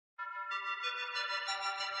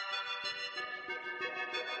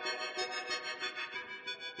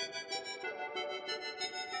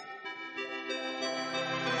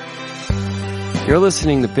You're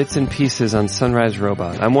listening to Bits and Pieces on Sunrise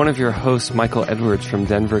Robot. I'm one of your hosts, Michael Edwards from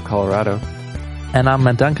Denver, Colorado. And I'm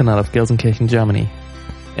Matt Duncan out of Gelsenkirchen, Germany.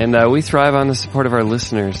 And we thrive on the support of our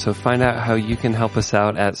listeners, so find out how you can help us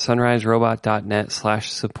out at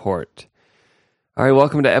sunriserobot.net/support. All right,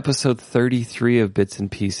 welcome to episode 33 of Bits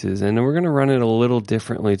and Pieces, and we're going to run it a little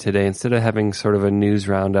differently today. Instead of having sort of a news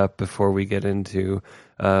roundup before we get into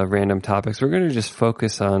random topics, we're going to just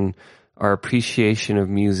focus on our appreciation of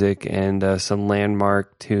music and some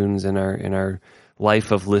landmark tunes in our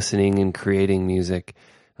life of listening and creating music.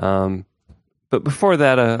 But before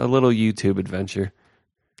that, a little YouTube adventure.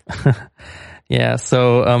 Yeah,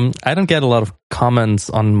 so I don't get a lot of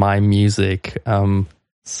comments on my music.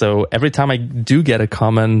 So every time I do get a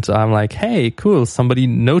comment, I'm like, hey, cool, somebody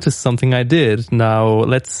noticed something I did. Now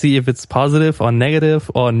let's see if it's positive or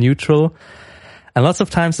negative or neutral. And lots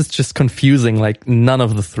of times it's just confusing, like none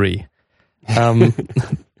of the three.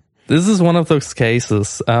 This is one of those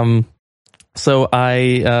cases. So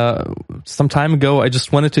I, some time ago, I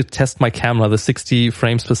just wanted to test my camera, the 60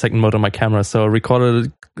 frames per second mode on my camera. So I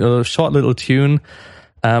recorded a short little tune,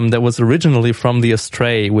 that was originally from The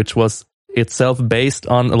Astray, which was itself based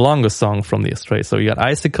on a longer song from The Astray. So you got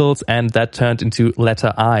Icicles, and that turned into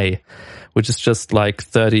Letter I, which is just like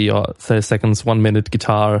 30 seconds, 1 minute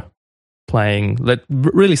guitar playing, like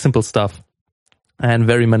really simple stuff. And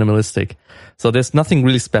very minimalistic. So there's nothing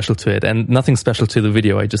really special to it and nothing special to the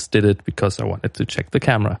video. I just did it because I wanted to check the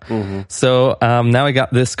camera. Mm-hmm. So now I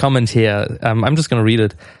got this comment here. I'm just going to read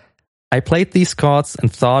it. I played these chords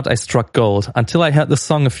and thought I struck gold until I heard the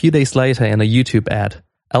song a few days later in a YouTube ad.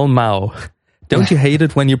 El Mao. Don't you hate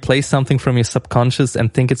it when you play something from your subconscious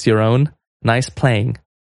and think it's your own? Nice playing.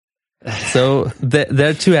 So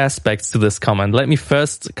there are two aspects to this comment. Let me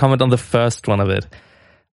first comment on the first one of it.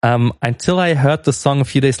 Until I heard the song a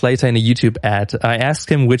few days later in a YouTube ad, I asked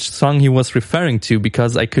him which song he was referring to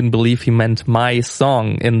because I couldn't believe he meant my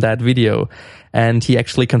song in that video. And he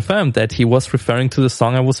actually confirmed that he was referring to the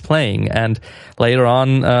song I was playing. And later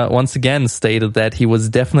on, once again stated that he was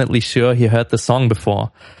definitely sure he heard the song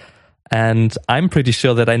before. And I'm pretty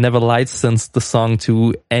sure that I never licensed the song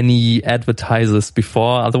to any advertisers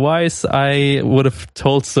before. Otherwise, I would have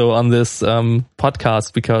told so on this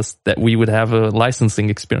podcast because that we would have a licensing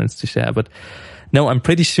experience to share. But no, I'm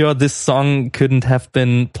pretty sure this song couldn't have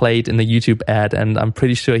been played in a YouTube ad, and I'm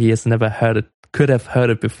pretty sure he has never heard it, could have heard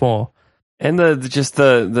it before. And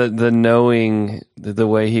the knowing, the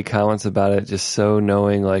way he comments about it, just so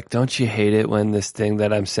knowing, like, don't you hate it when this thing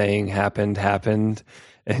that I'm saying happened?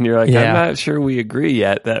 And you're like, yeah. I'm not sure we agree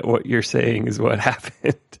yet that what you're saying is what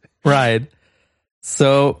happened. Right.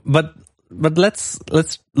 So, but let's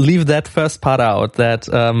leave that first part out, that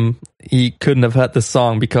he couldn't have heard the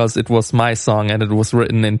song because it was my song and it was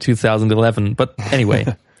written in 2011. But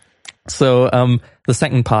anyway, so the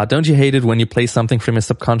second part, don't you hate it when you play something from your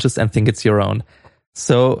subconscious and think it's your own?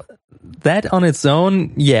 So that on its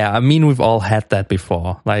own, yeah, I mean, we've all had that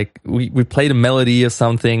before. Like, we played a melody or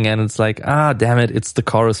something, and it's like, damn it, it's the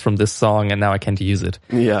chorus from this song, and now I can't use it.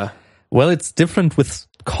 Yeah. Well, it's different with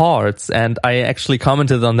chords, and I actually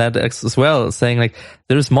commented on that as well, saying, like,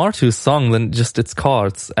 there's more to a song than just its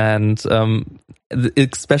chords, and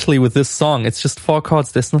especially with this song, it's just 4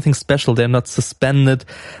 chords. There's nothing special. They're not suspended.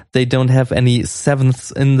 They don't have any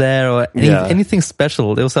sevenths in there or anything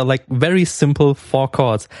special. Those are like very simple 4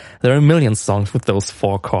 chords. There are a million songs with those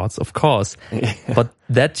 4 chords, of course. Yeah. But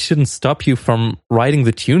that shouldn't stop you from writing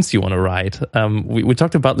the tunes you want to write. We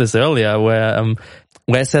talked about this earlier where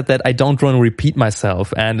I said that I don't want to repeat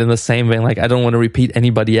myself. And in the same way, like, I don't want to repeat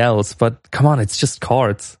anybody else. But come on, it's just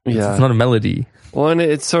chords. Yeah. It's not a melody. Well, and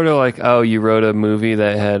it's sort of like, you wrote a movie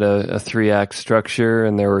that had a 3-act structure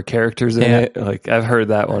and there were characters in it. Like, I've heard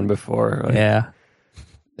that one before. Like, yeah.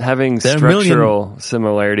 Having structural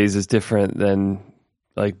similarities is different than,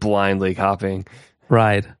 like, blindly copying.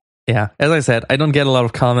 Right. Yeah. As I said, I don't get a lot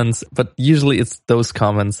of comments, but usually it's those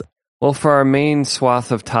comments. Well, for our main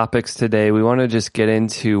swath of topics today, we want to just get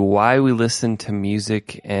into why we listen to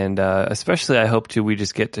music, and especially I hope we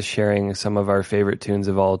just get to sharing some of our favorite tunes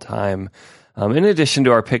of all time. In addition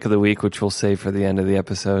to our pick of the week, which we'll save for the end of the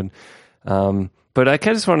episode. But I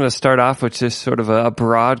just wanted to start off with just sort of a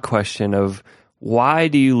broad question of why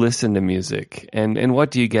do you listen to music and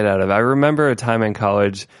what do you get out of it? I remember a time in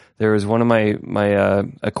college, there was one of my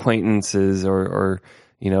acquaintances or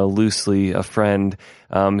loosely a friend.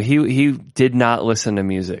 He did not listen to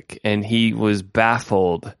music, and he was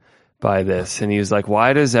baffled by this. And he was like,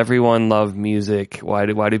 why does everyone love music? Why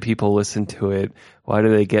do people listen to it? Why do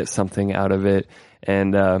they get something out of it?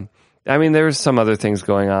 And I mean, there was some other things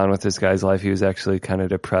going on with this guy's life. He was actually kind of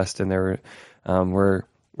depressed, and there were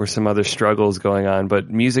some other struggles going on. But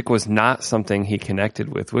music was not something he connected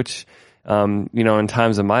with, which, in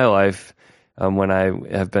times of my life, when I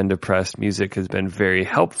have been depressed, music has been very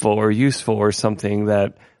helpful or useful or something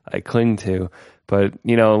that I cling to. But,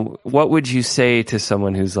 what would you say to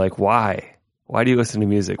someone who's like, why? Why do you listen to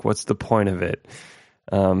music? What's the point of it?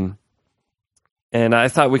 And I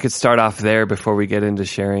thought we could start off there before we get into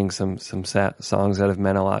sharing some songs that have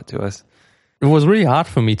meant a lot to us. It was really hard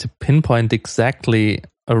for me to pinpoint exactly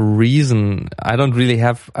a reason. I don't really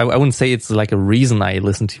have, I wouldn't say it's like a reason I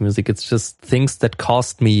listen to music. It's just things that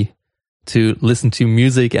caused me to listen to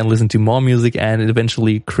music and listen to more music and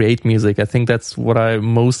eventually create music. I think that's what I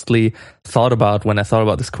mostly thought about when I thought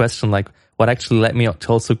about this question, like what actually led me to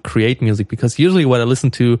also create music, because usually what I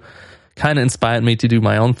listen to kind of inspired me to do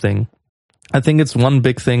my own thing. I think it's one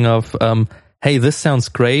big thing of, hey, this sounds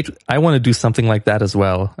great. I want to do something like that as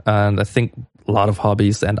well. And I think a lot of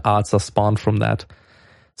hobbies and arts are spawned from that.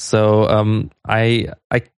 So I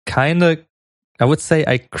would say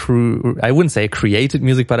I wouldn't say I created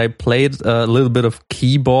music, but I played a little bit of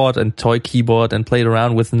keyboard and toy keyboard and played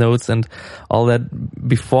around with notes and all that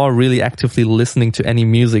before really actively listening to any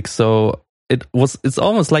music. So it's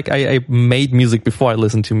almost like I made music before I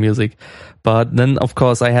listened to music. But then, of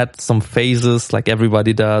course, I had some phases like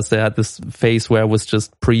everybody does. I had this phase where I was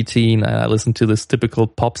just preteen. I listened to this typical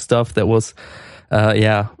pop stuff that was,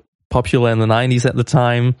 popular in the 90s at the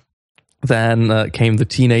time. Then came the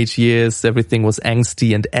teenage years. Everything was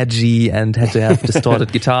angsty and edgy and had to have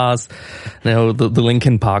distorted guitars. The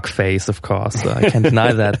Linkin Park phase, of course. I can't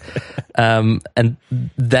deny that. And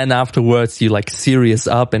then afterwards, you like serious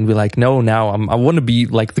up and be like, no, now I want to be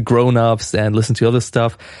like the grown-ups and listen to other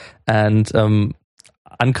stuff. And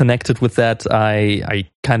unconnected with that, I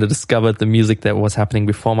kind of discovered the music that was happening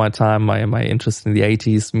before my time, my interest in the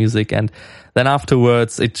 80s music. And then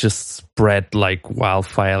afterwards, it just spread like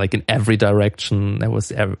wildfire, like in every direction. It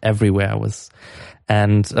was everywhere.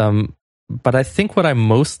 But I think what I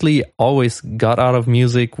mostly always got out of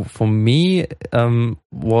music for me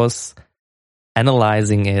was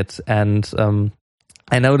analyzing it. And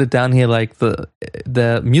I noted down here, like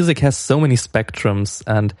the music has so many spectrums,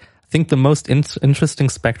 and I think the most interesting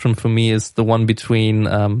spectrum for me is the one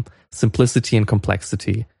between simplicity and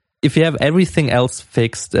complexity. If you have everything else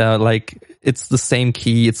fixed, like it's the same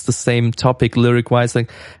key, it's the same topic lyric-wise, like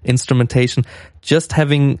instrumentation, just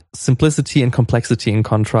having simplicity and complexity in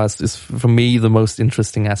contrast is for me the most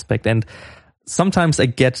interesting aspect. And sometimes I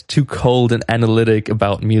get too cold and analytic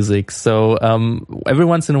about music. So every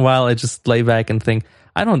once in a while I just lay back and think,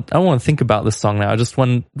 I don't want to think about the song now. I just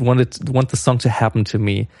want the song to happen to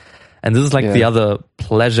me. And this is like the other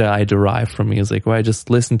pleasure I derive from music, where I just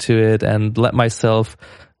listen to it and let myself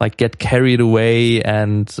like get carried away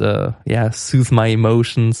and soothe my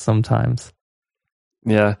emotions sometimes.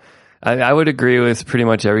 Yeah, I would agree with pretty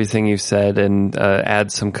much everything you've said, and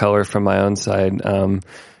add some color from my own side.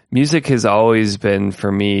 Music has always been,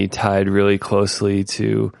 for me, tied really closely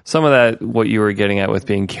to some of that, what you were getting at with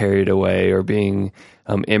being carried away or being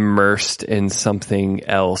immersed in something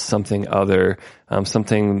else, something other,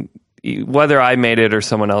 something, whether I made it or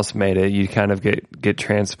someone else made it, you kind of get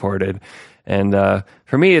transported. And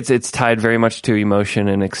for me, it's tied very much to emotion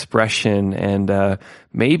and expression. And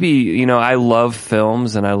maybe, I love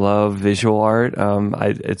films and I love visual art.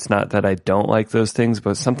 It's not that I don't like those things,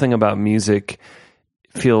 but something about music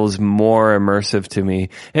feels more immersive to me.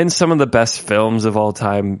 And some of the best films of all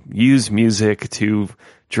time use music to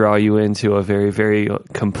draw you into a very, very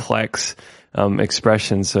complex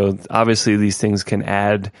expression. So obviously these things can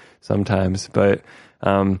add sometimes, but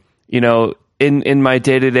in my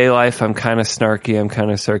day-to-day life, I'm kind of snarky, I'm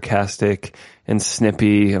kind of sarcastic and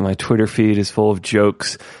snippy, and my Twitter feed is full of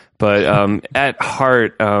jokes. But at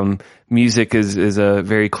heart, music is a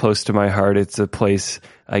very close to my heart. It's a place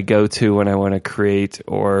I go to when I want to create,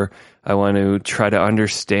 or I want to try to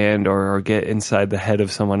understand or get inside the head of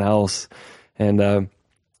someone else. And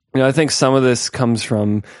I think some of this comes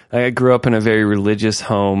from, I grew up in a very religious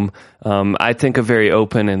home. I think a very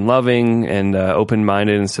open and loving and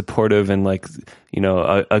open-minded and supportive, and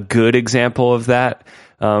a good example of that.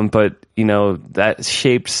 But that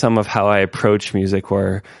shaped some of how I approach music,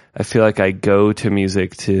 where I feel like I go to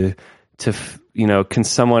music to can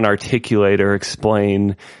someone articulate or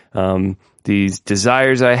explain these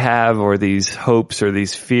desires I have, or these hopes or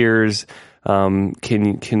these fears, Are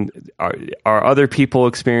other people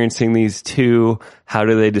experiencing these too? How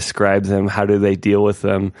do they describe them? How do they deal with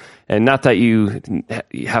them? And not that you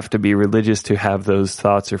have to be religious to have those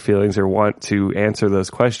thoughts or feelings or want to answer those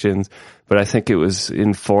questions, but I think it was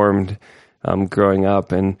informed growing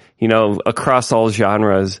up. And, across all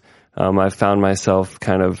genres, I found myself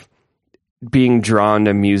kind of being drawn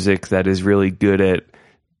to music that is really good at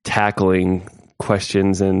tackling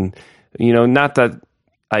questions. And,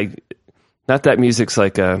 not that music's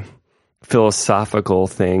like a philosophical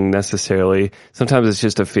thing necessarily. Sometimes it's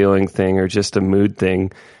just a feeling thing or just a mood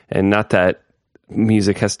thing, and not that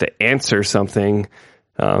music has to answer something.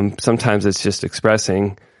 Sometimes it's just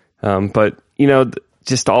expressing. But,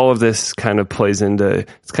 just all of this kind of plays into,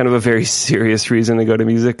 it's kind of a very serious reason to go to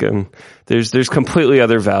music. There's completely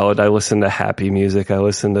other valid. I listen to happy music. I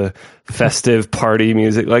listen to festive party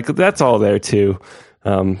music. Like, that's all there too.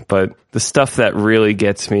 But the stuff that really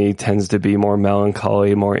gets me tends to be more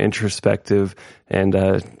melancholy, more introspective, and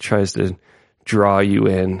tries to draw you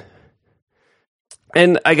in.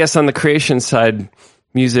 And I guess on the creation side,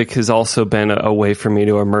 music has also been a way for me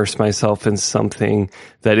to immerse myself in something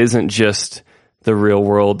that isn't just the real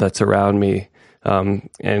world that's around me. And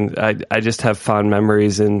I just have fond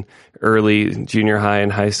memories in early junior high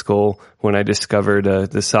and high school when I discovered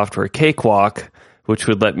the software Cakewalk, which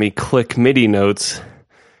would let me click MIDI notes.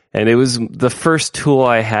 And it was the first tool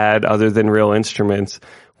I had other than real instruments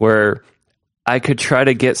where I could try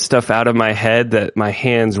to get stuff out of my head that my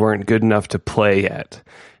hands weren't good enough to play yet.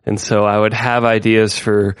 And so I would have ideas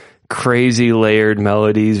for crazy layered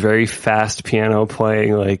melodies, very fast piano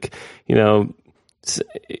playing, like,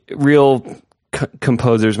 real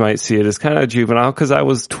composers might see it as kind of juvenile because I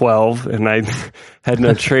was 12 and I had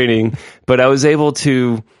no training, but I was able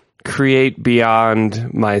to create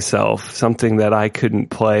beyond myself something that I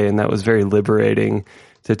couldn't play, and that was very liberating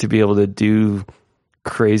to be able to do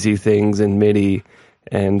crazy things in MIDI.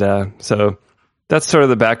 And so that's sort of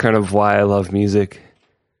the background of why I love music.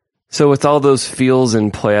 So with all those feels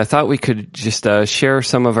in play, I thought we could just share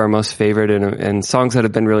some of our most favorite and songs that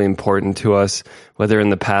have been really important to us, whether in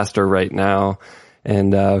the past or right now.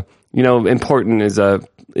 And, important is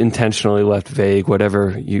intentionally left vague,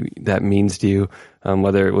 whatever that means to you,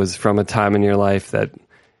 whether it was from a time in your life that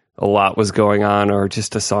a lot was going on or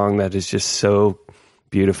just a song that is just so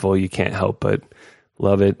beautiful you can't help but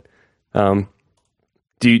love it. Do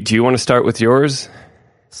you want to start with yours?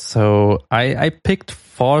 So I picked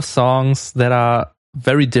 4 songs that are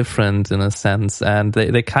very different in a sense, and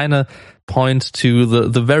they kind of point to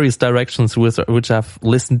the various directions which I've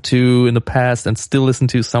listened to in the past and still listen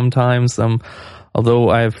to sometimes. Although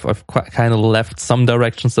I've kind of left some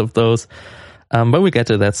directions of those, but we get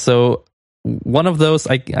to that. So one of those,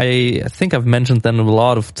 I think I've mentioned them a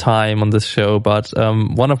lot of time on this show, but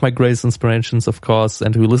one of my greatest inspirations, of course,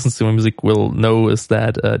 and who listens to my music will know, is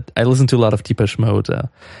that I listen to a lot of Depeche Mode.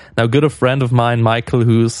 Now, a good friend of mine, Michael,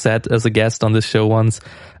 who sat as a guest on this show once,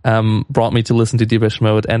 brought me to listen to Depeche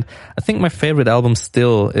Mode, and I think my favorite album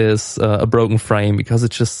still is A Broken Frame, because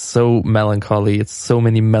it's just so melancholy, it's so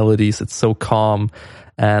many melodies, it's so calm,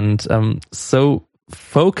 and so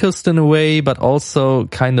focused in a way, but also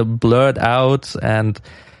kind of blurred out, and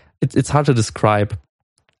it's hard to describe.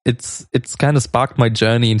 It's kind of sparked my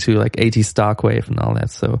journey into like 80s darkwave and all that.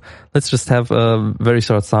 So let's just have a very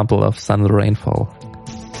short sample of Sun Will Rainfall.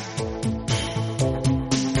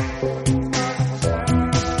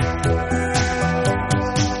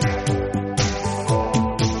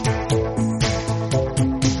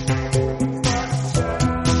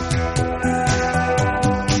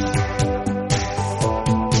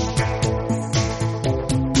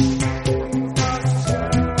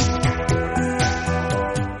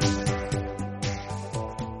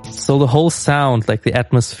 So the whole sound, like the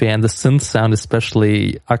atmosphere and the synth sound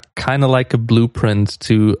especially, are kind of like a blueprint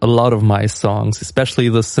to a lot of my songs, especially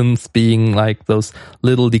the synths being like those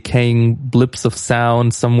little decaying blips of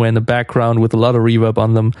sound somewhere in the background with a lot of reverb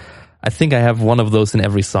on them. I think I have one of those in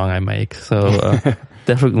every song I make. So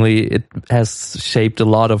definitely it has shaped a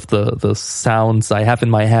lot of the sounds I have in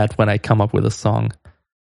my head when I come up with a song.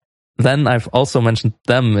 Then I've also mentioned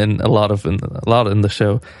them in a lot in the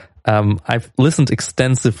show. I've listened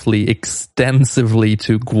extensively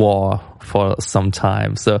to Gwar for some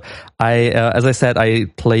time. So as I said, I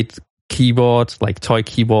played keyboard, like toy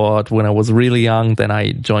keyboard, when I was really young. Then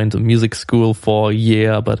I joined a music school for a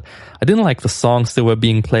year, but I didn't like the songs that were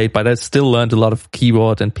being played, but I still learned a lot of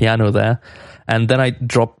keyboard and piano there. And then I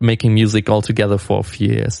dropped making music altogether for a few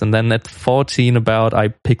years. And then at 14 I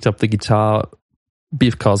picked up the guitar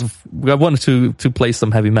because I wanted to play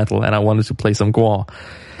some heavy metal and I wanted to play some Gwar.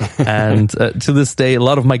 And to this day, a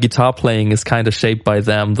lot of my guitar playing is kind of shaped by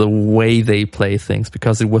them, the way they play things,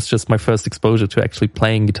 because it was just my first exposure to actually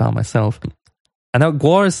playing guitar myself. And now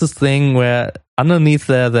Gwar is this thing where underneath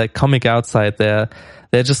the comic outside there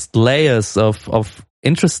are just layers of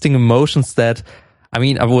interesting emotions that, I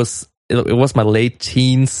mean, it was my late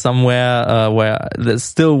teens somewhere, where there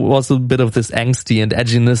still was a bit of this angsty and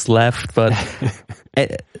edginess left, but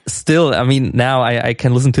still, I mean, now I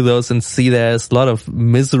can listen to those and see there's a lot of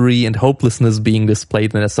misery and hopelessness being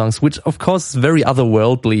displayed in their songs, which of course is very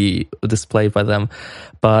otherworldly displayed by them.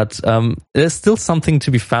 But there's still something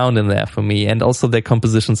to be found in there for me, and also their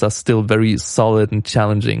compositions are still very solid and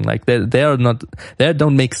challenging. Like they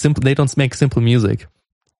don't make simple music.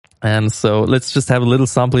 And so let's just have a little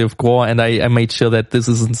sample of Gwar, and I made sure that this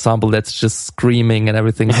is a sample that's just screaming and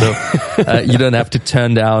everything, so you don't have to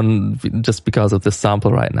turn down just because of this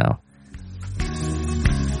sample right now.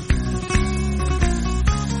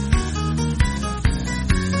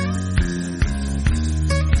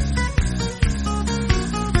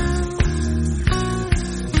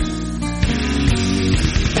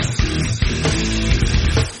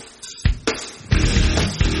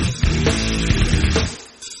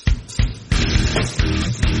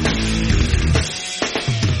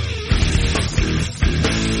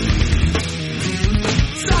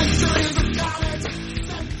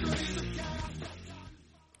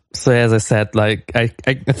 So as I said, like I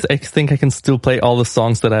think I can still play all the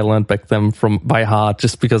songs that I learned back then by heart,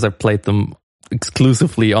 just because I played them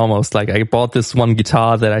exclusively almost. Like I bought this one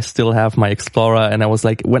guitar that I still have, my Explorer, and I was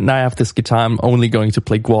like, when I have this guitar, I'm only going to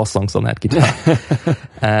play Gwar songs on that guitar.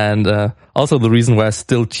 And also the reason why I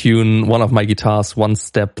still tune one of my guitars one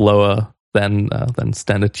step lower than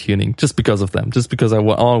standard tuning, just because of them, just because I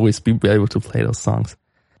will always be able to play those songs.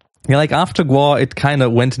 Yeah, like after Gwar, it kind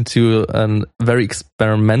of went into a very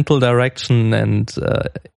experimental direction and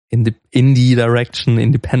in the indie direction,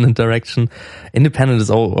 independent direction. Independent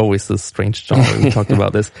is always a strange genre. We talked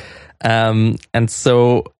about this. And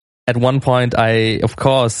so at one point, I, of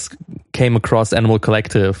course, came across Animal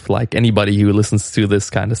Collective, like anybody who listens to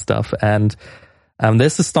this kind of stuff. And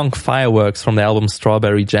there's this song Fireworks from the album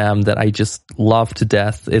Strawberry Jam that I just love to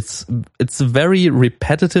death. It's a very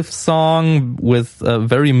repetitive song with a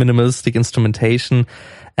very minimalistic instrumentation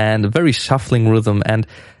and a very shuffling rhythm. And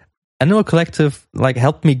Animal Collective like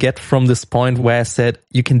helped me get from this point where I said,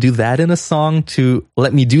 you can do that in a song, to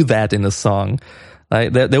let me do that in a song.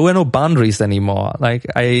 Like there were no boundaries anymore. Like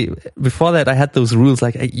before that I had those rules,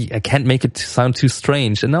 like I can't make it sound too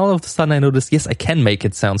strange. And all of a sudden I noticed, yes, I can make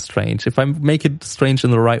it sound strange if I make it strange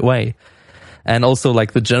in the right way. And also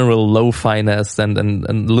like the general lo-finess and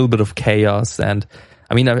a little bit of chaos. And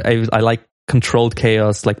I mean, I like controlled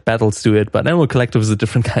chaos, like Battles do it, but Animal Collective is a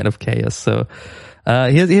different kind of chaos. So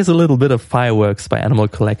here's a little bit of Fireworks by Animal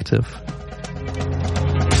Collective.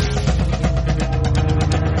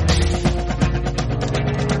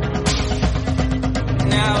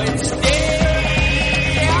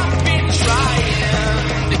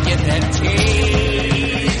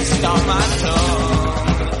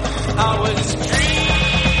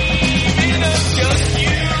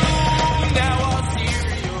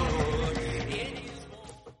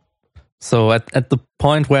 So at the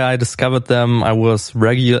point where I discovered them,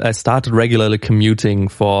 I started regularly commuting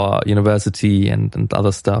for university and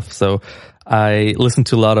other stuff. So I listened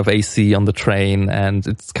to a lot of AC on the train, and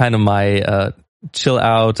it's kind of my chill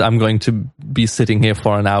out, I'm going to be sitting here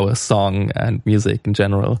for an hour song and music in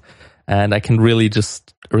general. And I can really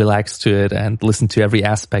just relax to it and listen to every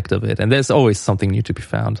aspect of it. And there's always something new to be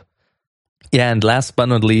found. Yeah, and last but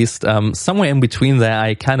not least, somewhere in between there,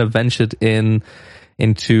 I kind of ventured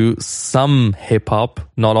into some hip hop,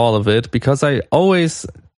 not all of it, because I always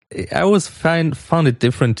found it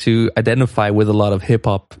different to identify with a lot of hip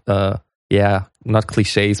hop. Not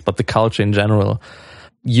cliches, but the culture in general.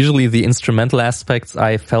 Usually the instrumental aspects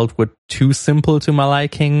I felt were too simple to my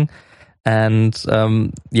liking. And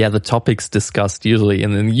the topics discussed usually,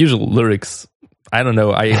 and then usual lyrics, I don't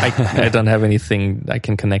know, I don't have anything I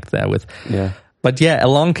can connect there with. Yeah. But yeah,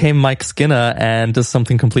 along came Mike Skinner and does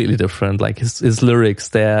something completely different. Like his lyrics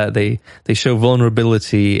there, they show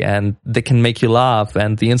vulnerability and they can make you laugh.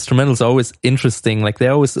 And the instrumentals are always interesting. Like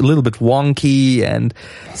they're always a little bit wonky and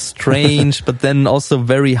strange, but then also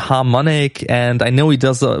very harmonic. And I know he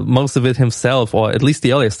does most of it himself, or at least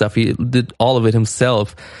the earlier stuff, he did all of it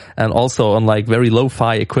himself, and also on like very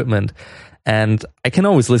lo-fi equipment. And I can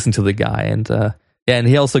always listen to the guy. And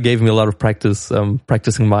he also gave me a lot of practice,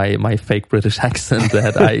 practicing my fake British accent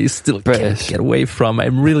that I still can't get away from.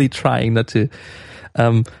 I'm really trying not to.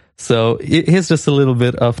 So here's just a little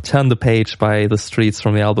bit of Turn the Page by The Streets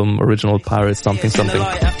from the album Original Pirates Something Something.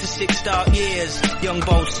 After 6 dark years, young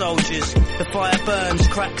bold soldiers, the fire burns,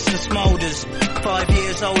 cracks and smoulders. 5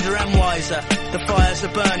 years older and wiser, the fires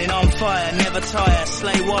are burning on fire, never tire.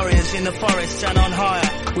 Slay warriors in the forests and on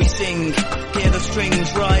higher. We sing, hear the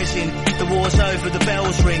strings rising, the war's over, the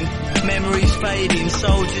bells ring. Memories fading,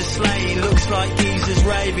 soldiers slain, looks like geezers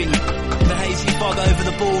raving. The hazy fog over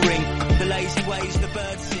the bull ring, the lazy ways the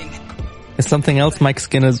birds sing. Something else Mike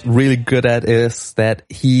Skinner's really good at is that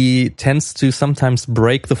he tends to sometimes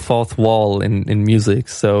break the fourth wall in music.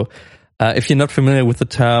 So if you're not familiar with the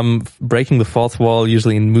term, breaking the fourth wall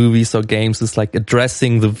usually in movies or games is like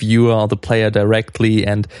addressing the viewer or the player directly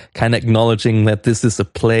and kind of acknowledging that this is a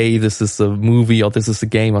play, this is a movie, or this is a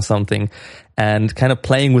game or something, and kind of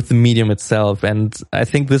playing with the medium itself. And I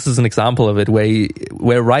think this is an example of it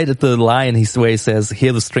where right at the line where he says,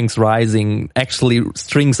 hear the strings rising, actually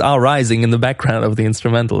strings are rising in the background of the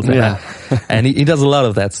instrumentals. Yeah. And he does a lot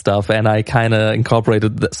of that stuff, and I kind of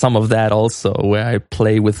incorporated some of that also, where I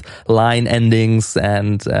play with line endings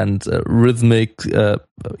and rhythmic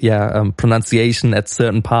pronunciation at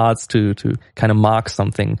certain parts to kind of mark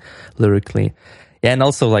something lyrically. Yeah, and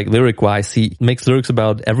also like lyric-wise, he makes lyrics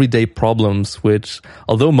about everyday problems, which,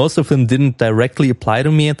 although most of them didn't directly apply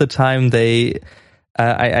to me at the time,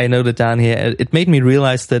 I noted down here, it made me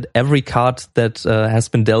realize that every card that has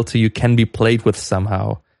been dealt to you can be played with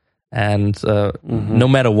somehow, and no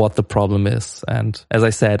matter what the problem is. And as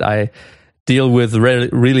I said, I deal with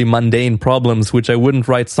really mundane problems, which I wouldn't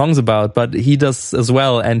write songs about, but he does as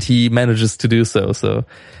well, and he manages to do so. So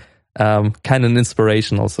kind of an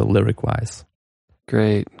inspiration also lyric-wise.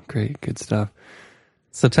 Great, good stuff.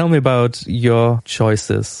 So tell me about your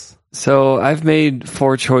choices. So I've made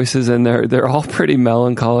 4 choices, and they're all pretty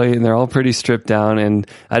melancholy, and they're all pretty stripped down. And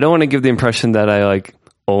I don't want to give the impression that I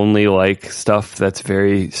only like stuff that's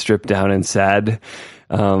very stripped down and sad.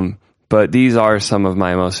 But these are some of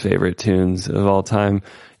my most favorite tunes of all time.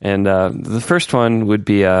 And the first one would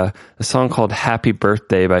be a song called Happy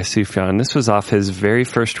Birthday by Sufjan. This was off his very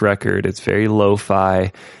first record. It's very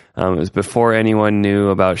lo-fi. It was before anyone knew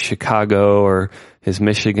about Chicago or his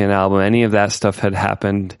Michigan album. Any of that stuff had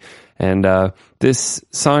happened. And this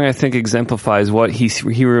song, I think, exemplifies what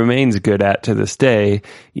he remains good at to this day,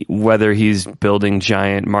 whether he's building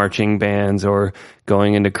giant marching bands or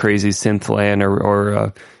going into crazy synth land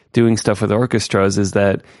or doing stuff with orchestras, is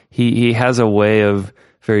that he has a way of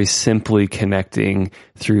very simply connecting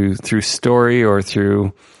through story or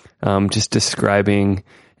through just describing.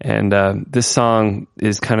 And this song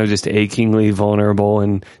is kind of just achingly vulnerable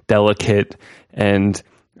and delicate. And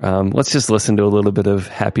let's just listen to a little bit of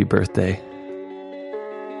Happy Birthday.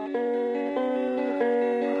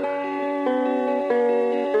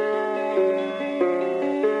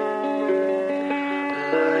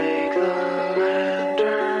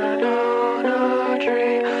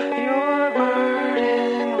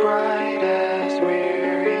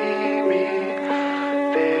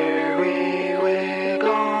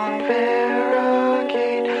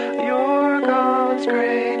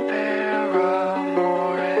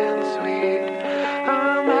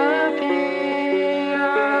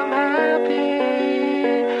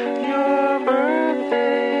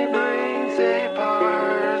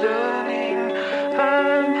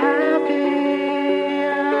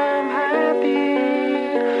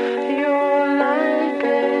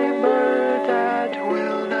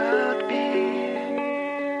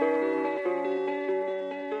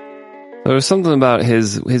 There was something about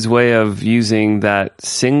his way of using that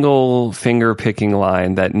single finger picking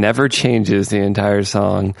line that never changes the entire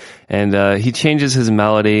song, and he changes his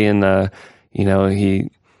melody and the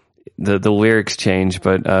lyrics change,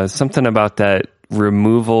 but something about that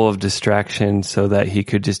removal of distraction so that he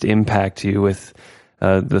could just impact you with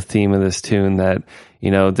the theme of this tune. That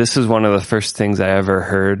this is one of the first things I ever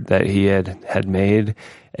heard that he had made,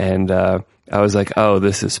 and I was like, oh,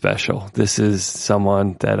 this is special. This is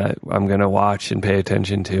someone that I'm going to watch and pay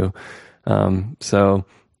attention to. So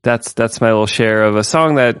that's my little share of a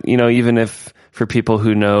song that, even if for people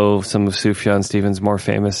who know some of Sufjan Stevens' more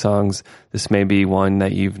famous songs, this may be one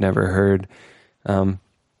that you've never heard.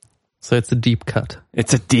 So it's a deep cut.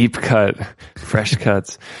 It's a deep cut. Fresh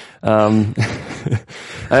cuts.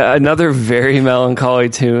 Another very melancholy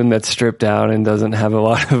tune that's stripped down and doesn't have a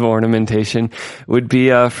lot of ornamentation would be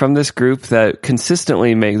from this group that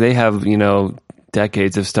consistently they have,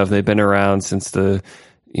 decades of stuff. They've been around since the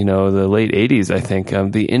late 80s, I think.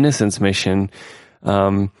 The Innocence Mission.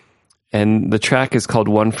 And the track is called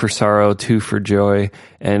One for Sorrow, Two for Joy.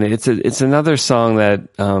 And it's another song that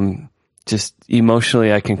just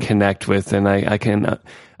emotionally I can connect with, and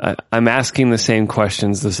I'm asking the same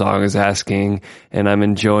questions the song is asking, and I'm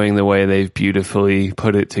enjoying the way they've beautifully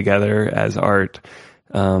put it together as art.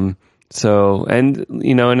 So, and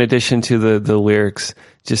you know, in addition to the lyrics,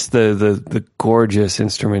 just the gorgeous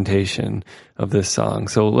instrumentation of this song.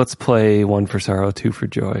 So let's play One for Sorrow, Two for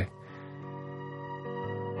Joy.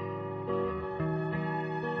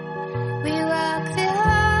 We walk the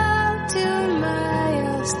hall 2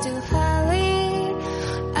 miles to Holly.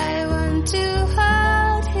 I want to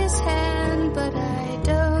hold his hand, but I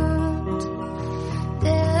don't.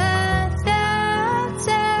 The thoughts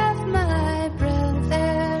of my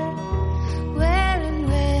brother, where and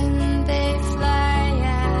when they fly,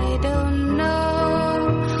 I don't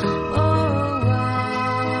know. Oh, why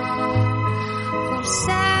for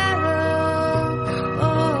sorrow?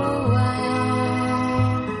 Oh, why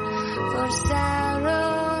for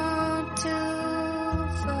sorrow, two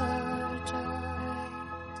for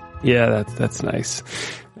joy. Yeah, that's nice.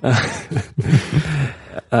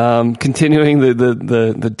 Continuing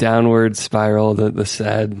the downward spiral, the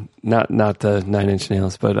sad, not the Nine Inch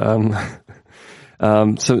Nails, but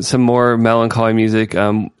some more melancholy music.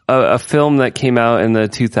 A film that came out in the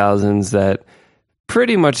 2000s that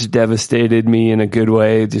pretty much devastated me in a good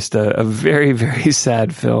way. Just a very, very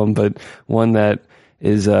sad film, but one that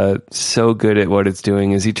is so good at what it's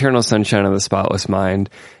doing, is Eternal Sunshine of the Spotless Mind.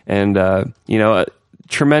 And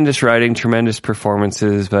tremendous writing, tremendous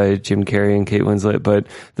performances by Jim Carrey and Kate Winslet, but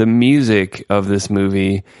the music of this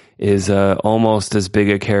movie is almost as big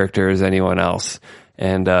a character as anyone else,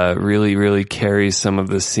 and really, really carries some of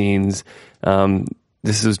the scenes.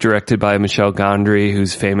 This was directed by Michel Gondry,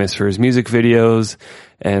 who's famous for his music videos.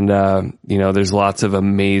 And, there's lots of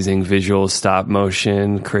amazing visual stop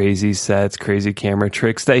motion, crazy sets, crazy camera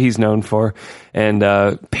tricks that he's known for. And,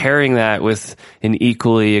 pairing that with an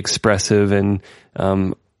equally expressive and,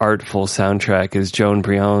 artful soundtrack is Joan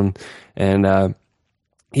Brion. And,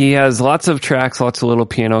 he has lots of tracks, lots of little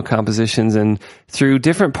piano compositions, and through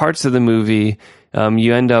different parts of the movie,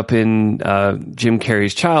 you end up in Jim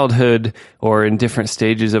Carrey's childhood or in different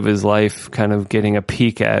stages of his life, kind of getting a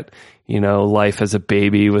peek at, life as a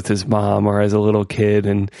baby with his mom or as a little kid,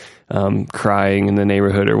 and crying in the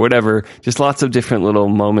neighborhood or whatever. Just lots of different little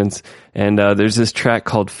moments. And there's this track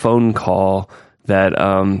called Phone Call that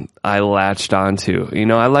I latched onto.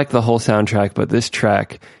 I like the whole soundtrack, but this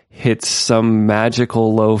track hits some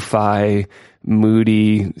magical lo-fi,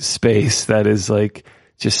 moody space that is like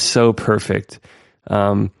just so perfect.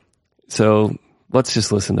 So let's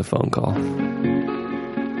just listen to Phone Call.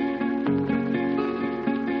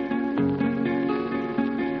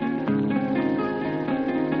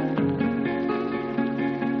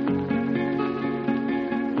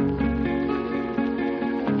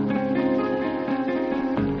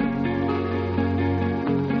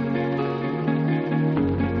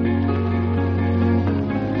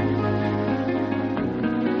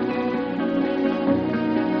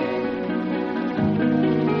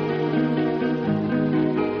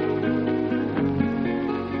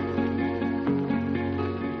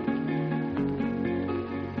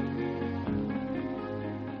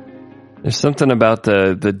 There's something about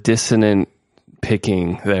the dissonant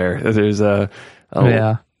picking there. There's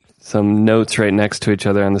some notes right next to each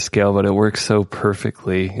other on the scale, but it works so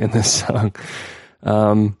perfectly in this song.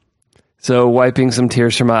 So wiping some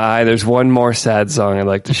tears from my eye, there's one more sad song I'd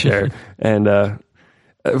like to share. And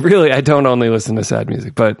really, I don't only listen to sad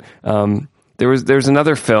music, but there's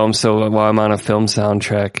another film. So while I'm on a film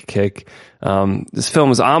soundtrack kick, this film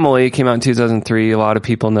was Amelie. It came out in 2003. A lot of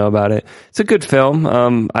people know about it. It's a good film.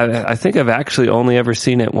 I think I've actually only ever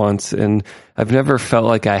seen it once, and I've never felt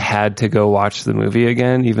like I had to go watch the movie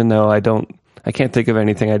again, even though I can't think of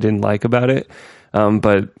anything I didn't like about it.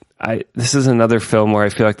 But this is another film where I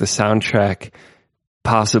feel like the soundtrack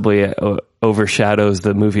possibly overshadows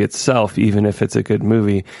the movie itself, even if it's a good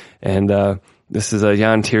movie. And, this is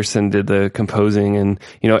Jan Tiersen did the composing, and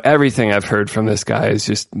everything I've heard from this guy is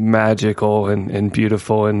just magical and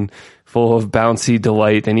beautiful and full of bouncy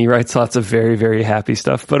delight, and he writes lots of very, very happy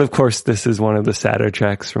stuff. But of course, this is one of the sadder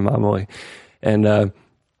tracks from Amelie. And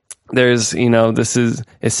there's,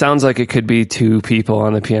 it sounds like it could be two people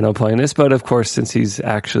on the piano playing this, but of course, since he's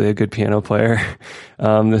actually a good piano player,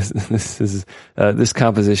 this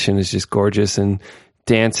composition is just gorgeous and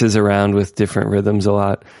dances around with different rhythms a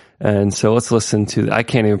lot. And so let's listen to, I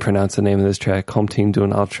can't even pronounce the name of this track, Comtine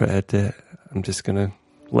d'un autre été. I'm just going to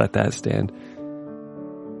let that stand.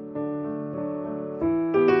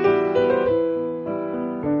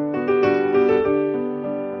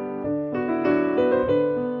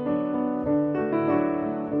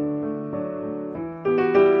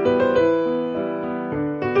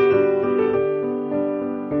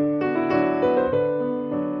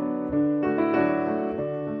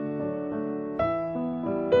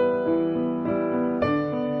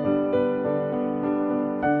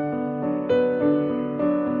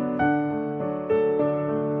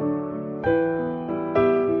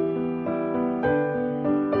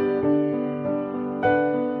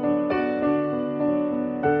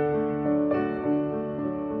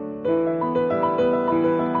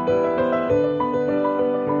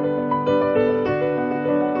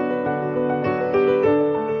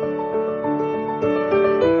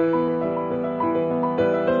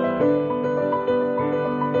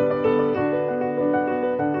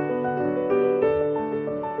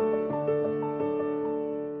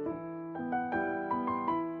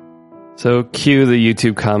 So cue the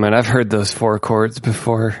YouTube comment. I've heard those 4 chords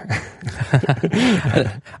before.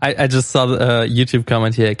 I just saw the YouTube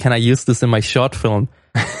comment here. Can I use this in my short film?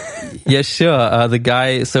 Yeah, sure. The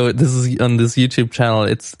guy, so this is on this YouTube channel.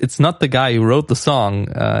 It's not the guy who wrote the song.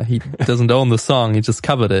 He doesn't own the song. He just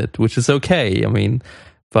covered it, which is okay. I mean,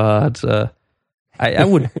 but I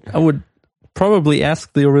would probably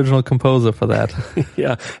ask the original composer for that.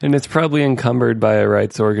 Yeah, and it's probably encumbered by a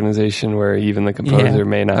rights organization where even the composer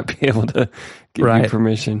may not be able to give you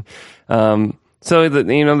permission. So,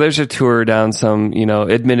 there's a tour down some,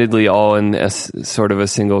 admittedly all in sort of a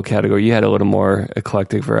single category. You had a little more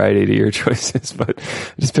eclectic variety to your choices, but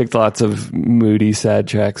just picked lots of moody, sad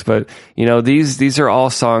tracks. But, these are all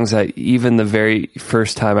songs that even the very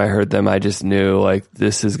first time I heard them, I just knew, like,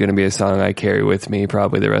 this is going to be a song I carry with me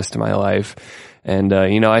probably the rest of my life. And,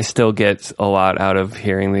 I still get a lot out of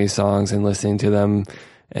hearing these songs and listening to them.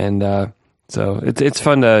 And so it's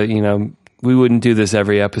fun to, we wouldn't do this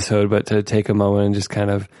every episode, but to take a moment and just kind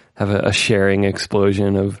of have a sharing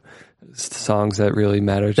explosion of songs that really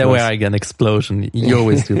matter to us. That way I get an explosion. You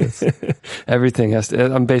always do this. Everything has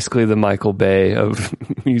to. I'm basically the Michael Bay of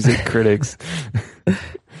music critics.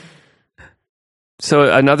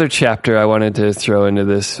 So another chapter I wanted to throw into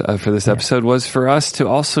this for this episode was for us to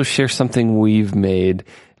also share something we've made.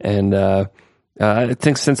 And I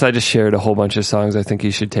think since I just shared a whole bunch of songs, I think you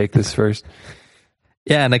should take this first.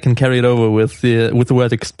 Yeah, and I can carry it over with the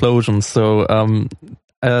word explosion. So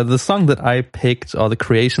the song that I picked, or the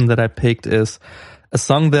creation that I picked, is a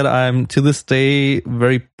song that I'm to this day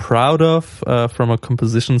very proud of from a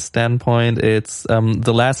composition standpoint. It's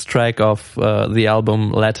the last track of the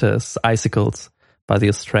album Letters, Icicles by The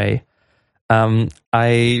Astray.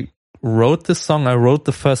 I wrote this song. I wrote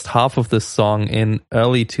the first half of this song in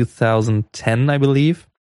early 2010, I believe.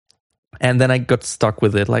 And then I got stuck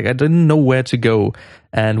with it. Like, I didn't know where to go.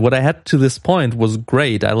 And what I had to this point was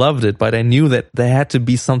great. I loved it, but I knew that there had to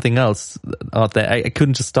be something else out there. I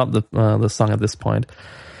couldn't just stop the song at this point.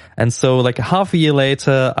 And so, like, a half a year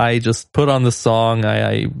later, I just put on the song.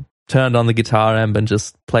 I turned on the guitar amp and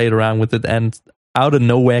just played around with it. And out of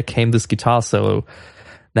nowhere came this guitar solo.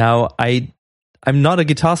 Now, I'm not a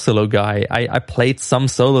guitar solo guy. I played some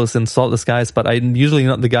solos in Saltless Skies, but I'm usually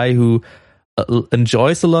not the guy who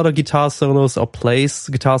enjoys a lot of guitar solos or plays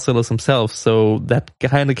guitar solos himself. So that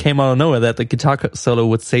kind of came out of nowhere that the guitar solo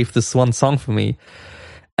would save this one song for me.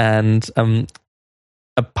 And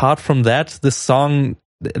apart from that, this song,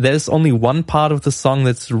 there's only one part of the song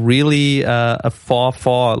that's really a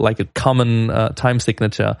 4/4, like a common time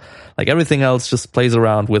signature. Like everything else just plays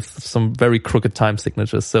around with some very crooked time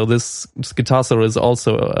signatures. So this guitar solo is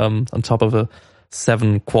also on top of a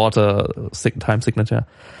 7/4 time signature.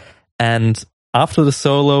 And after the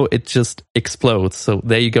solo, it just explodes. So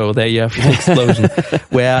there you go. There you have the explosion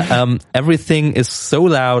where everything is so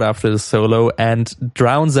loud after the solo and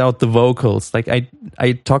drowns out the vocals. Like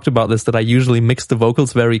I talked about this, that I usually mix the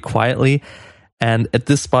vocals very quietly. And at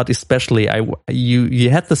this spot especially, you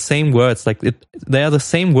had the same words. Like they are the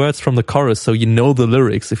same words from the chorus. So you know the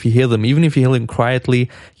lyrics if you hear them. Even if you hear them quietly,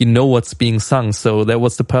 you know what's being sung. So that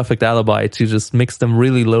was the perfect alibi to just mix them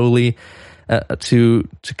really lowly. To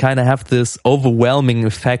kind of have this overwhelming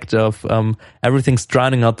effect of everything's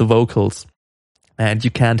drowning out the vocals, and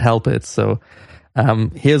you can't help it. So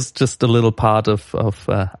here's just a little part of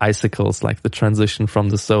Icicles, like the transition from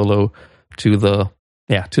the solo to the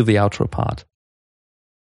outro part.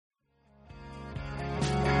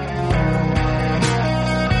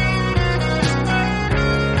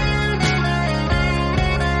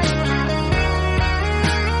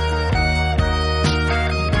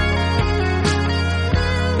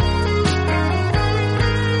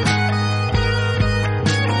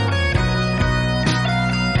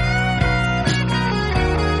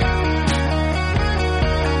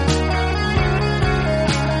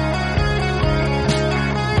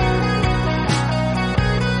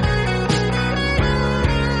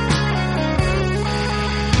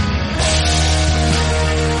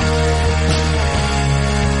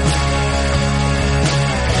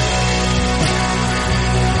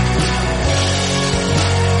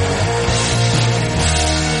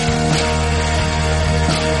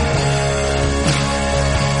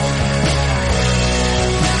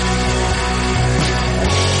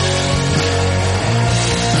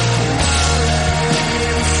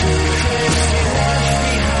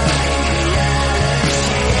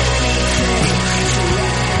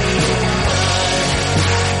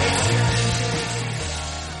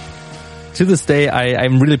 to this day,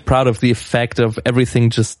 I'm really proud of the effect of everything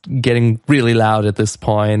just getting really loud at this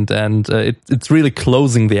point, and it's really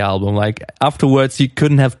closing the album. Like afterwards, you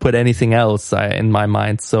couldn't have put anything else in my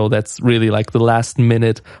mind. So that's really like the last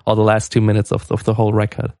minute or the last 2 minutes of the whole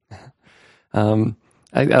record. I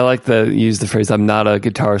like use the phrase, I'm not a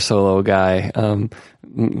guitar solo guy.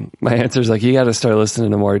 My answer is like, you got to start listening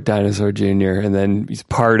to more Dinosaur Jr. and then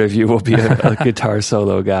part of you will be a guitar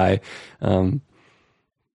solo guy.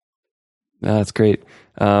 That's great.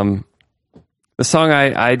 The song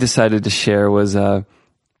I decided to share was an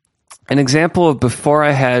example of before I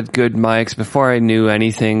had good mics, before I knew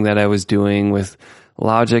anything that I was doing with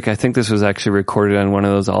Logic. I think this was actually recorded on one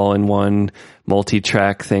of those all-in-one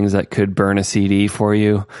multi-track things that could burn a CD for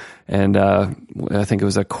you. And I think it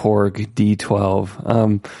was a Korg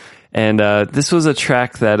D12. This was a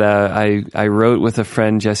track that I wrote with a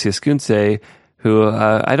friend, Jesse Askunce, who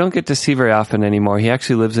I don't get to see very often anymore. He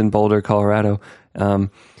actually lives in Boulder, Colorado.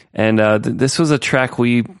 This was a track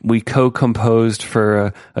we co-composed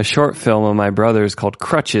for a short film of my brother's called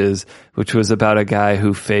Crutches, which was about a guy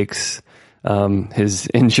who fakes his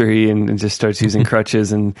injury and just starts using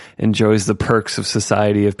crutches and enjoys the perks of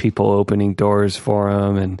society of people opening doors for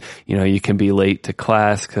him. And, you can be late to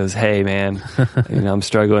class because, hey, man, I'm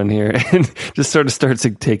struggling here, and just sort of starts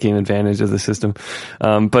taking advantage of the system.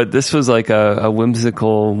 But this was like a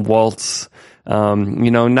whimsical waltz,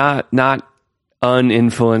 not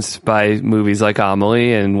uninfluenced by movies like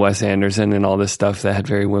Amelie and Wes Anderson and all this stuff that had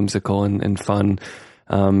very whimsical and fun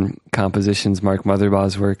compositions, Mark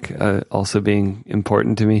Motherbaugh's work also being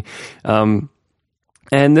important to me. And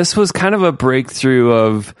this was kind of a breakthrough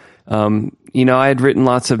of, I had written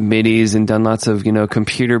lots of MIDIs and done lots of,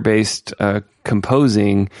 computer-based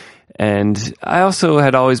composing. And I also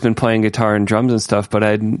had always been playing guitar and drums and stuff, but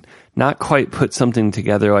I'd not quite put something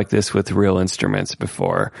together like this with real instruments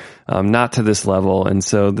before, not to this level. And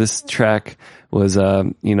so this track was,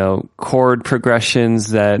 chord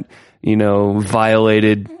progressions that,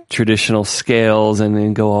 violated traditional scales and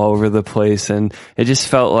then go all over the place. And it just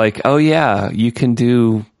felt like, oh yeah, you can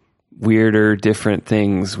do weirder, different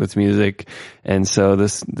things with music. And so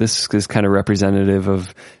this is kind of representative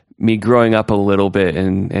of me growing up a little bit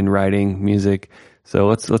and writing music. So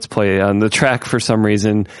let's play it. The track for some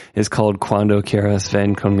reason is called Cuando Quieras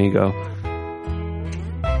Ven Conmigo.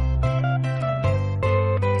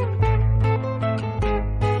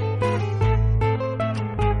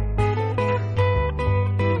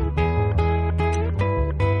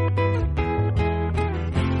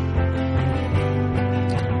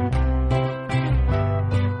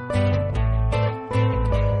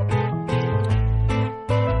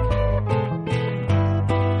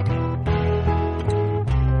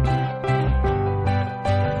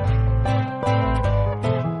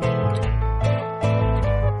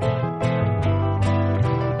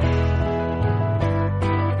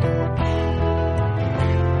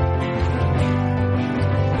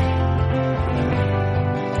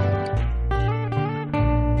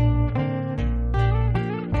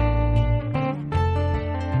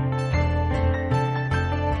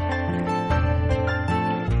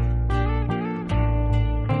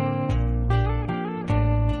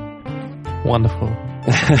 Wonderful.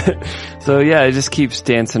 So yeah, it just keeps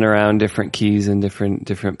dancing around different keys and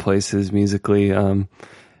different places musically. And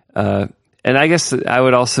I guess I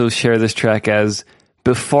would also share this track as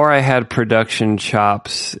before I had production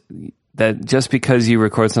chops, that just because you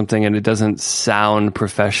record something and it doesn't sound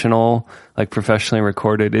professional, like professionally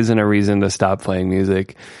recorded, isn't a reason to stop playing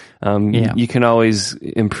music. You can always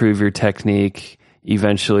improve your technique.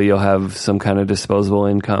 Eventually you'll have some kind of disposable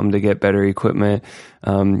income to get better equipment.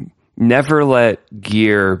 Never let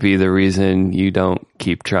gear be the reason you don't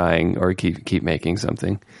keep trying or keep making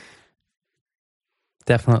something.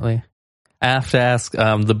 Definitely. I have to ask,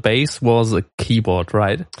 the bass was a keyboard,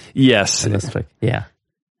 right? Yes. In this track. Yeah.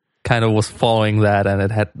 Kind of was following that, and it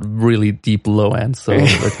had really deep low end, so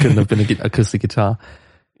it couldn't have been an acoustic guitar.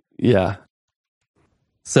 Yeah.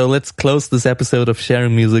 So let's close this episode of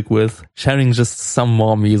Sharing Music with sharing just some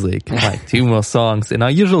more music, like 2 more songs in our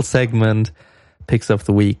usual segment, Picks of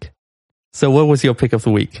the Week. So what was your pick of the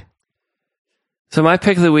week? So my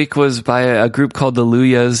pick of the week was by a group called the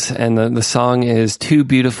Luyas, and the song is Too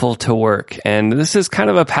Beautiful to Work. And this is kind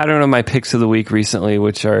of a pattern of my picks of the week recently,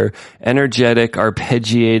 which are energetic,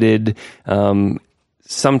 arpeggiated,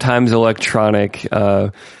 sometimes electronic,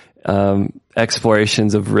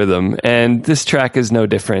 explorations of rhythm. And this track is no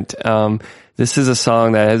different. This is a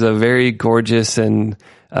song that has a very gorgeous and,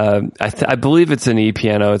 I believe it's an E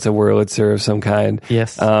piano. It's a Wurlitzer of some kind.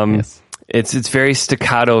 Yes. Yes. It's very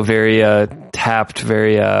staccato, very tapped,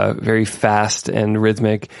 very fast and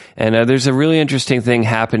rhythmic. And there's a really interesting thing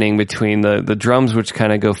happening between the drums, which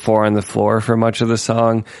kind of go 4 on the floor for much of the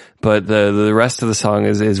song, but the rest of the song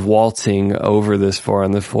is waltzing over this 4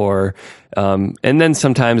 on the floor. And then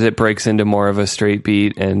sometimes it breaks into more of a straight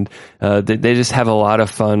beat, and they just have a lot of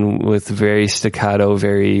fun with very staccato,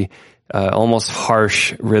 very almost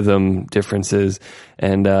harsh rhythm differences.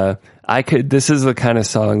 And this is the kind of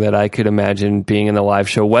song that I could imagine being in the live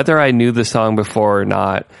show, whether I knew the song before or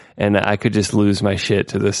not, and I could just lose my shit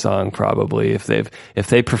to this song probably if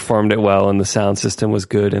they performed it well and the sound system was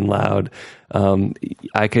good and loud.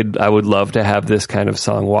 I would love to have this kind of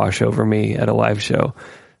song wash over me at a live show.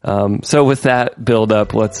 So with that build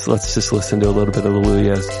up, let's just listen to a little bit of the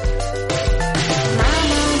Luluyas.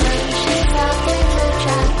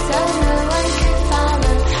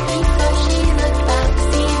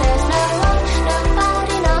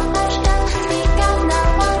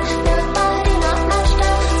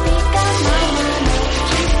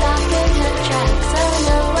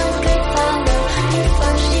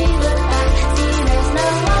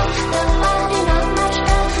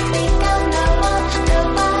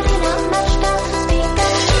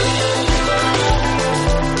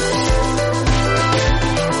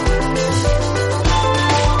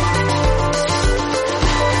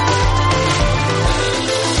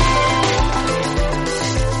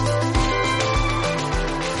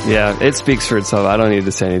 Yeah, it speaks for itself. I don't need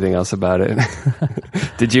to say anything else about it.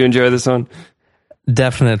 Did you enjoy this one?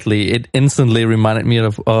 Definitely. It instantly reminded me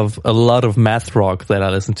of a lot of math rock that I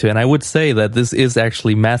listened to. And I would say that this is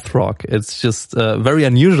actually math rock. It's just very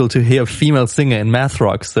unusual to hear a female singer in math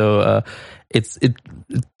rock. So it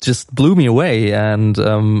just blew me away. And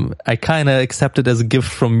I kind of accept it as a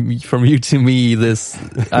gift from you to me.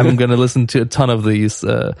 I'm going to listen to a ton of these,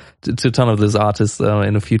 to a ton of these artists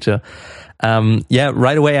in the future.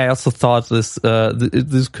 Right away I also thought this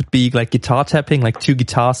could be like guitar tapping, like 2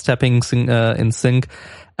 guitars tapping in sync.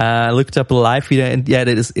 I looked up a live video, and it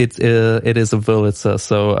is a Wurlitzer,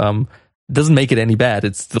 so it doesn't make it any bad.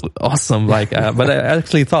 It's still awesome. But I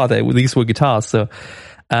actually thought that these were guitars. So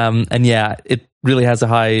it really has a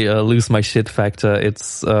high lose my shit factor.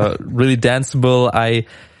 It's really danceable.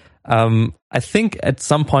 I think at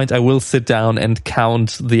some point I will sit down and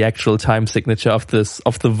count the actual time signature of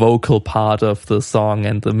the vocal part of the song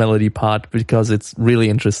and the melody part, because it's really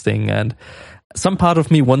interesting. And some part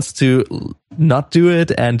of me wants to not do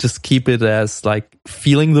it and just keep it as like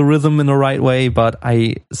feeling the rhythm in the right way. But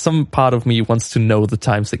some part of me wants to know the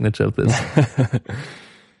time signature of this.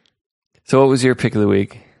 So what was your pick of the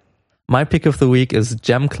week? My pick of the week is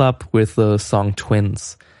Jam Club with the song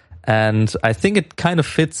Twins. And I think it kind of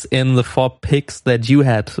fits in the 4 picks that you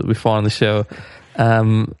had before on the show.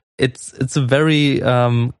 It's a very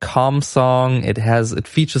calm song. It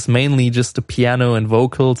features mainly just the piano and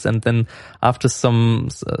vocals, and then after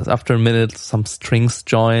a minute, some strings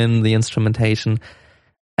join the instrumentation,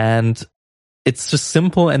 and it's just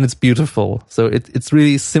simple and it's beautiful. So it's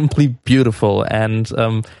really simply beautiful and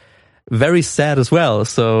very sad as well.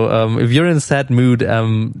 So if you're in a sad mood,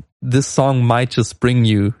 this song might just bring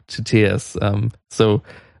you to tears. So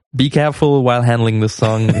be careful while handling this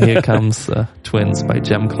song. Here comes Twins by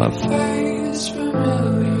Jam Club.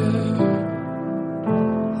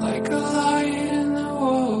 Like a lion in the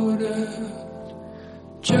water,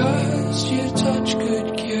 just your touch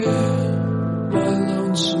could cure my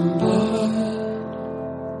lonesome blood.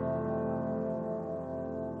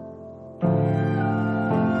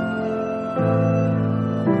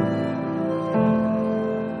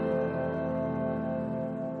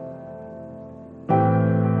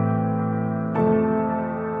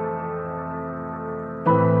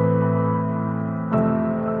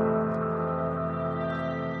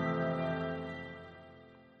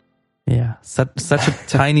 Such a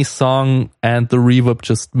tiny song, and the reverb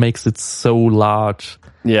just makes it so large.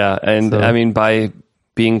 Yeah, and I mean, by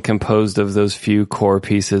being composed of those few core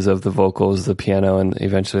pieces of the vocals, the piano, and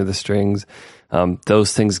eventually the strings,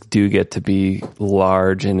 those things do get to be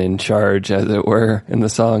large and in charge, as it were, in the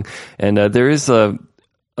song. And there is a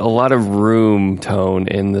lot of room tone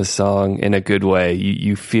in the song in a good way.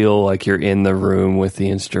 You feel like you're in the room with the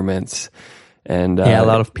instruments. And a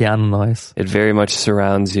lot of piano noise. It very much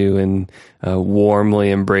surrounds you and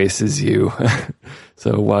warmly embraces you.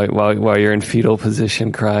 So while you're in fetal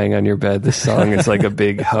position crying on your bed, this song is like a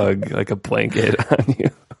big hug, like a blanket on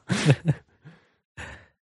you.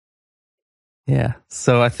 Yeah.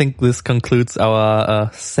 So I think this concludes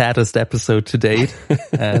our saddest episode to date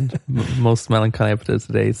and most melancholy episode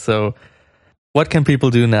to date. So what can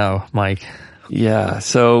people do now, Mike? Yeah.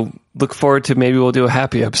 So look forward to maybe we'll do a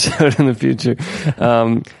happy episode in the future.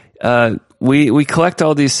 We collect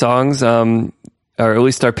all these songs, or at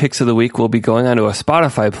least our picks of the week will be going onto a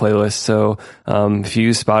Spotify playlist. So if you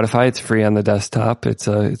use Spotify, it's free on the desktop. It's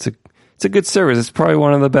a good service. It's probably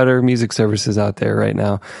one of the better music services out there right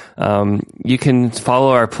now. You can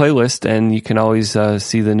follow our playlist, and you can always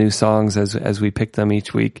see the new songs as we pick them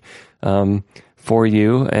each week for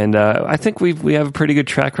you. And I think we have a pretty good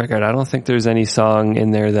track record. I don't think there's any song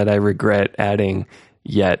in there that I regret adding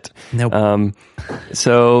yet. Nope.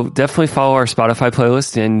 So definitely follow our Spotify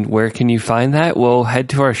playlist. And where can you find that? Well, head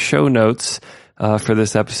to our show notes for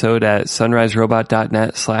this episode at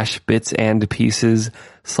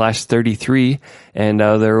sunriserobot.net/bitsandpieces/33. And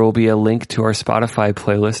there will be a link to our Spotify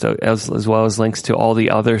playlist as well as links to all the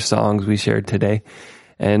other songs we shared today.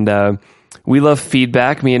 And we love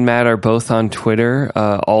feedback. Me and Matt are both on Twitter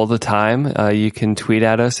all the time. You can tweet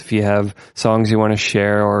at us if you have songs you want to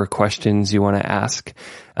share or questions you want to ask.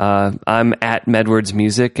 I'm at Medwards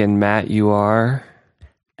Music, and Matt, you are?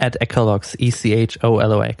 At Echolox,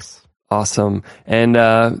 ECHOLOX. Awesome. And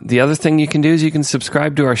the other thing you can do is you can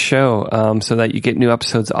subscribe to our show so that you get new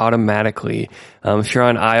episodes automatically. If you're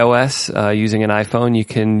on iOS using an iPhone, you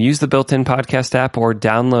can use the built-in podcast app or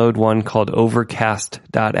download one called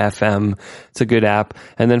Overcast.fm. It's a good app.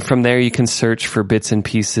 And then from there, you can search for Bits and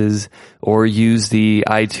Pieces or use the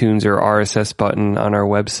iTunes or RSS button on our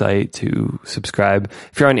website to subscribe.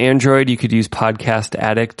 If you're on Android, you could use Podcast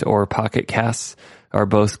Addict or Pocket Casts. Are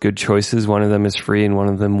both good choices. One of them is free and one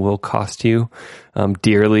of them will cost you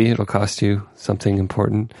dearly. It'll cost you something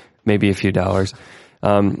important, maybe a few dollars.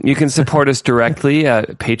 You can support us directly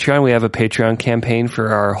at Patreon. We have a Patreon campaign for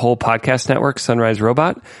our whole podcast network, Sunrise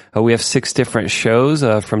Robot. We have 6 different shows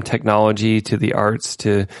from technology to the arts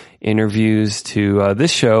to interviews to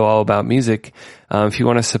this show all about music. If you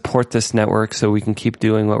want to support this network so we can keep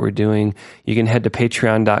doing what we're doing, you can head to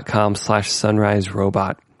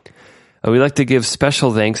patreon.com/sunriserobot. We'd like to give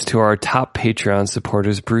special thanks to our top Patreon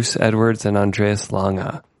supporters, Bruce Edwards and Andreas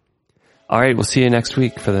Lange. All right, we'll see you next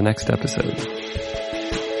week for the next episode.